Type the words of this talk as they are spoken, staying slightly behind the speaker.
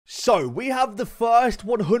So, we have the first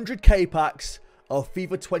 100k packs of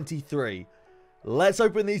FIFA 23. Let's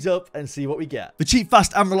open these up and see what we get. For cheap,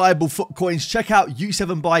 fast, and reliable FUT coins, check out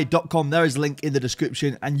u7buy.com. There is a link in the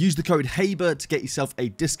description. And use the code HABER to get yourself a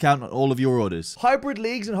discount on all of your orders. Hybrid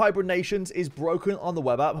Leagues and Hybrid Nations is broken on the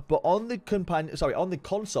web app, but on the on the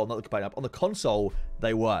console, not the companion app, on the console,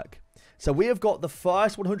 they work. So we have got the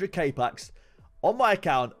first 100k packs on my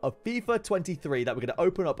account of FIFA 23 that we're going to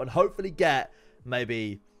open up and hopefully get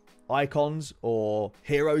maybe icons or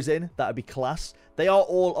heroes in. That would be class. They are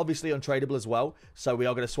all obviously untradeable as well, so we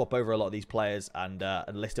are going to swap over a lot of these players and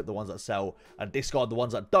list up the ones that sell and discard the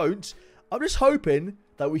ones that don't. I'm just hoping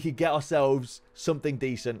that we could get ourselves something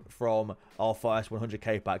decent from our first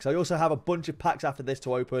 100k packs. I also have a bunch of packs after this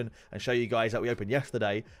to open and show you guys that we opened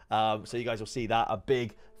yesterday, so you guys will see that, a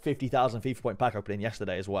big 50,000 FIFA point pack opening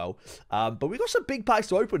yesterday as well. But we've got some big packs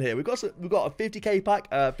to open here. We've got a 50k pack,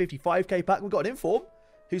 55k pack. We've got an inform.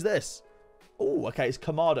 Who's this? Oh, okay, it's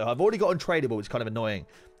Kamado. I've already got untradeable, which is kind of annoying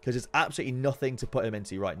because there's absolutely nothing to put him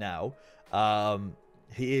into right now.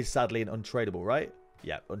 He is sadly an untradeable, right?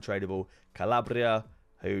 Yeah, untradeable. Calabria,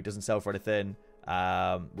 who doesn't sell for anything.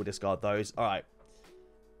 We'll discard those. All right.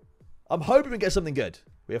 I'm hoping we get something good.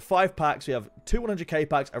 We have 5 packs. We have 2 100k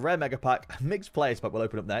packs, a rare mega pack, a mixed players pack we'll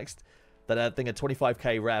open up next. Then I think a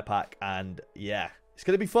 25k rare pack. And yeah, it's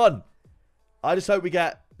going to be fun. I just hope we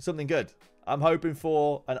get something good. I'm hoping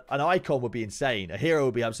for an icon would be insane. A hero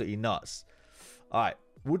would be absolutely nuts. All right.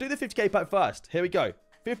 We'll do the 50k pack first. Here we go.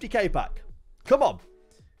 50k pack. Come on.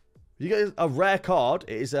 You get a rare card.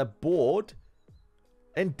 It is a board.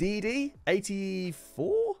 Ndidi.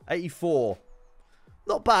 84? 84.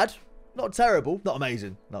 Not bad. Not terrible. Not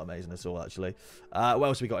amazing. Not amazing at all, actually. What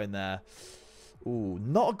else have we got in there? Ooh,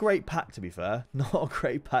 not a great pack, to be fair. Not a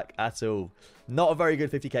great pack at all. Not a very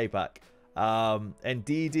good 50k pack.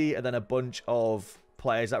 Ndidi, and then a bunch of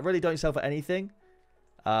players that really don't sell for anything.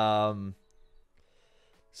 So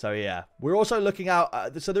yeah, we're also looking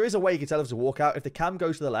out. So there is a way you can tell if it's a walkout. If the cam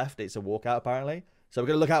goes to the left, it's a walkout apparently. So we're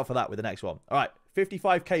gonna look out for that with the next one. All right,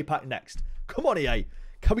 55k pack next. Come on, EA,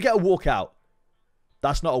 can we get a walkout?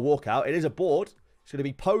 That's not a walkout. It is a board. It's gonna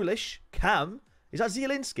be Polish. Cam, is that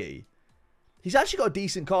Zielinski? He's actually got a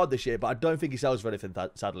decent card this year, but I don't think he sells for anything,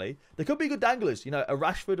 sadly. There could be good danglers. You know, a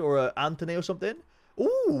Rashford or a Anthony or something.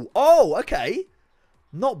 Ooh. Oh, okay.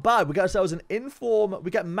 Not bad. We got ourselves an inform.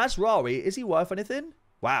 We get Mazraoui. Is he worth anything?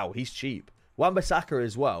 Wow, he's cheap. Wan-Bissaka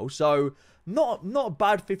as well. So, not a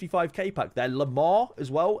bad 55k pack there. Lamar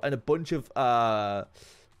as well. And a bunch of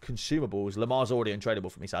consumables. Lamar's already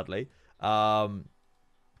untradeable for me, sadly.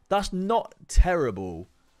 That's not terrible.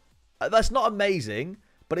 That's not amazing.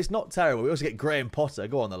 But it's not terrible. We also get Graham Potter.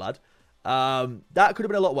 Go on, the lad. That could have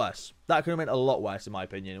been a lot worse. That could have been a lot worse, in my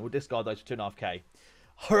opinion. We'll discard those for 2.5k.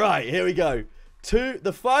 All right, here we go.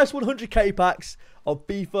 The first 100k packs of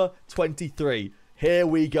FIFA 23. Here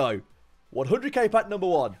we go. 100k pack number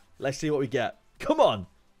 1. Let's see what we get. Come on.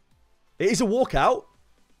 It is a walkout.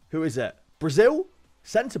 Who is it? Brazil?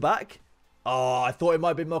 Centre-back? Oh, I thought it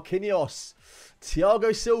might be Marquinhos.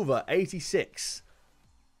 Thiago Silva, 86.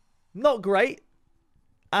 Not great.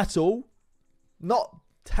 At all. Not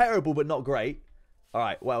terrible, but not great. All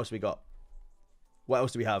right, what else we got? What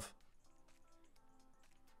else do we have?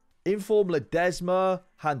 Inform Ledesma,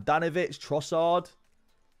 Handanovic, Trossard.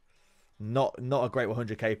 Not a great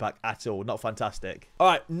 100k pack at all. Not fantastic. All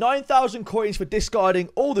right, 9,000 coins for discarding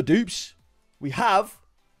all the dupes. We have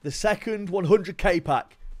the second 100k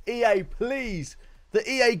pack. EA, please. The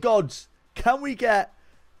EA gods. Can we get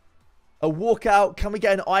a walkout? Can we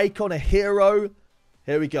get an icon, a hero?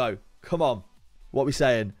 Here we go. Come on. What are we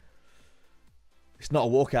saying? It's not a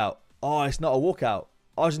walkout. Oh, it's not a walkout.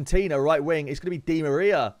 Argentina, right wing. It's going to be Di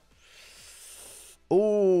Maria.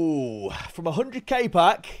 Ooh. From a 100k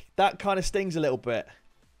pack, that kind of stings a little bit.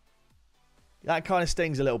 That kind of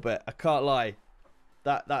stings a little bit. I can't lie.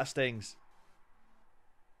 That stings.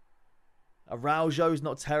 Araujo's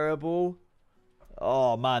not terrible.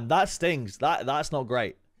 Oh, man. That stings. That's not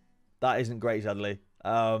great. That isn't great, sadly.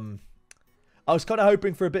 I was kind of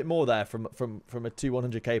hoping for a bit more there from a 2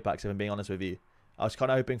 100k packs, if I'm being honest with you. I was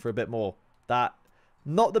kind of hoping for a bit more.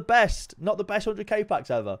 Not the best 100k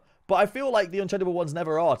packs ever. But I feel like the untradeable ones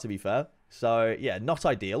never are, to be fair. So, yeah, not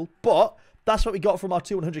ideal. But that's what we got from our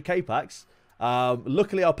 2 100k packs.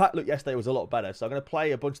 Luckily, our pack look yesterday was a lot better. So I'm going to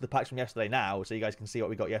play a bunch of the packs from yesterday now so you guys can see what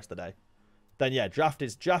we got yesterday. Then, yeah, draft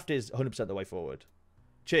is 100% the way forward.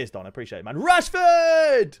 Cheers, Don. I appreciate it, man.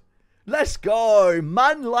 Rashford! Let's go.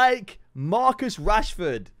 Man like Marcus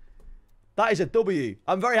Rashford. That is a W.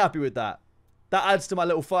 I'm very happy with that. That adds to my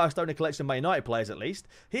little first owner collection of my United players, at least.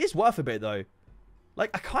 He is worth a bit, though. Like,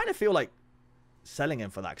 I kind of feel like selling him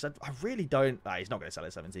for that. Because I really don't... he's not going to sell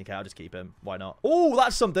at 17k. I'll just keep him. Why not? Oh,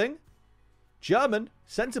 that's something. German.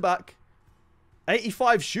 Centre-back.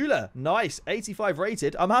 85 Schuler. Nice. 85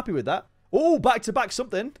 rated. I'm happy with that. Oh, back-to-back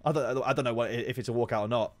something. I don't know if it's a walkout or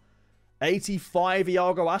not. 85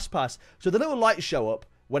 Iago Aspas. So the little lights show up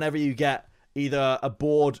whenever you get either a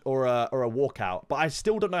board or a walkout. But I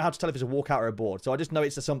still don't know how to tell if it's a walkout or a board. So I just know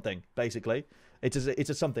it's a something, basically. It's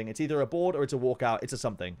a something. It's either a board or it's a walkout. It's a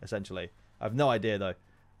something, essentially. I have no idea,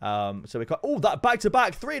 though. So we got... Oh, that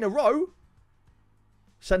back-to-back. 3 in a row.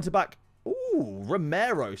 Centre-back. Ooh,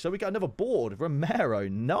 Romero. So we got another board. Romero.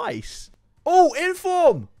 Nice. Oh,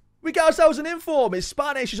 inform. We got ourselves an inform. It's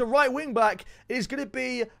Spanish. It's a right wing back. It's going to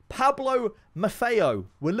be Pablo Maffeo.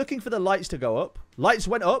 We're looking for the lights to go up. Lights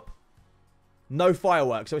went up. No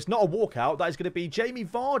fireworks. So it's not a walkout. That is going to be Jamie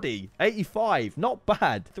Vardy. 85. Not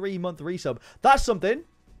bad. 3-month resub. That's something.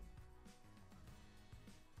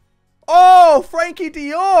 Oh, Frankie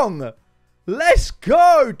de Jong. Let's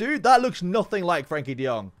go, dude. That looks nothing like Frankie de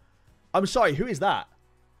Jong. I'm sorry. Who is that?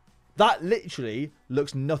 That literally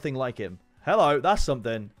looks nothing like him. Hello. That's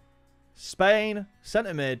something. Spain,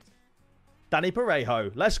 centre mid, Danny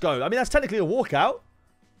Parejo. Let's go. I mean, that's technically a walkout.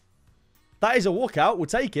 That is a walkout. We'll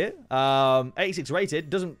take it. 86 rated.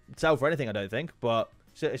 Doesn't sell for anything, I don't think. But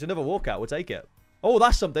it's another walkout. We'll take it. Oh,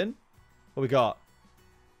 that's something. What we got?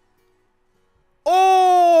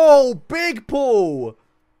 Oh, big pull.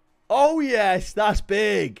 Oh, yes. That's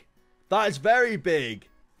big. That is very big.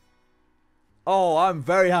 Oh, I'm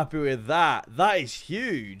very happy with that. That is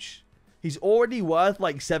huge. He's already worth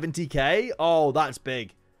like 70k. Oh, that's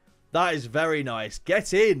big. That is very nice.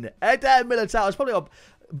 Get in. Eder Militao is probably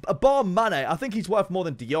a bar Mane. I think he's worth more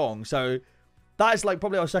than De Jong. So that is like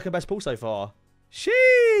probably our second best pull so far.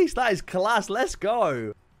 Sheesh. That is class. Let's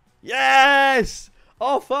go. Yes.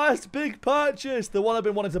 Our first big purchase. The one I've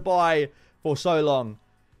been wanting to buy for so long.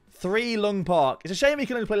 3 Lung Park. It's a shame he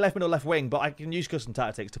can only play left mid or left wing, but I can use custom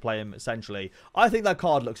tactics to play him essentially. I think that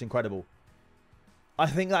card looks incredible. I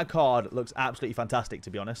think that card looks absolutely fantastic, to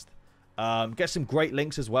be honest. Get some great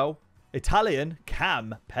links as well. Italian,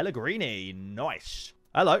 Cam Pellegrini. Nice.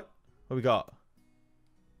 Hello. What we got?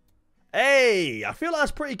 Hey, I feel like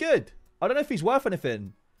that's pretty good. I don't know if he's worth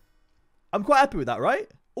anything. I'm quite happy with that, right?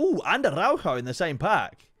 Ooh, and Araujo in the same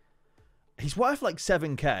pack. He's worth like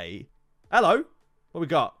 7k. Hello. What we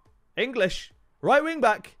got? English. Right wing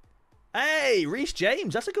back. Hey, Reece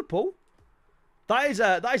James. That's a good pull. That is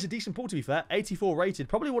a decent pull, to be fair. 84 rated.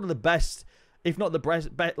 Probably one of the best, if not the best,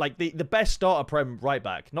 like the best starter Prem right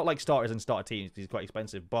back. Not like starters and starter teams. He's quite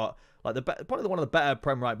expensive. But like probably one of the better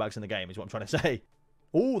Prem right backs in the game is what I'm trying to say.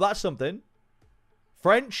 Oh, that's something.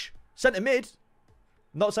 French. Centre mid.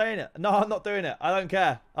 Not saying it. No, I'm not doing it. I don't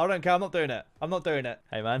care. I don't care. I'm not doing it. I'm not doing it.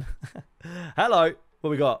 Hey, man. Hello. What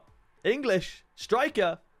we got? English.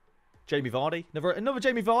 Striker. Jamie Vardy. Another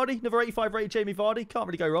Jamie Vardy. Another 85 rated Jamie Vardy. Can't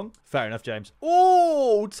really go wrong. Fair enough, James.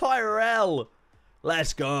 Oh, Tyrell.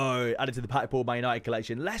 Let's go. Added to the Pack Pool Man United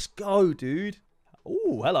collection. Let's go, dude.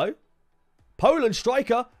 Oh, hello. Poland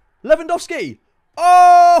striker. Lewandowski.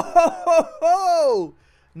 Oh,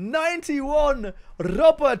 91.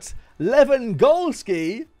 Robert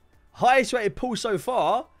Lewandowski. Highest rated pull so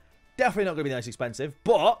far. Definitely not going to be the most expensive.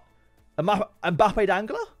 But Mbappe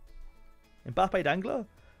Dangler? Mbappe Dangler?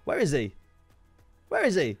 Where is he? Where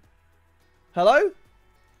is he? Hello?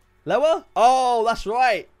 Lower? Oh, that's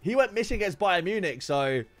right. He went missing against Bayern Munich,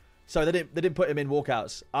 so they didn't put him in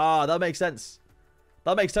walkouts. Ah, that makes sense.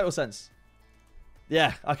 That makes total sense.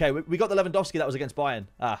 Yeah, okay. We got the Lewandowski that was against Bayern.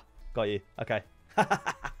 Ah, got you. Okay.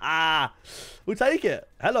 We'll take it.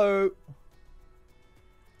 Hello.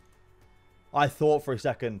 I thought for a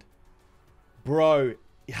second. Bro,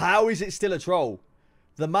 how is it still a troll?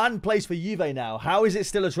 The man plays for Juve now. How is it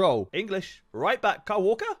still a troll? English. Right back. Kyle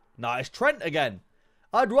Walker? No, it's Trent again.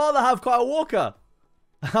 I'd rather have Kyle Walker.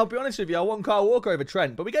 I'll be honest with you. I want Kyle Walker over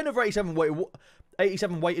Trent. But we get another 87 weighted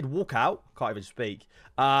walkout. Can't even speak.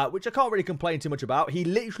 Which I can't really complain too much about. He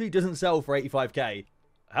literally doesn't sell for 85k.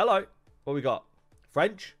 Hello. What we got?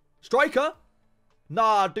 French. Striker?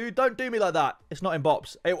 Nah, dude. Don't do me like that. It's not in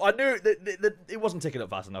bops. I knew it wasn't ticking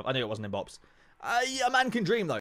up fast enough. I knew it wasn't in bops. A man can dream, though.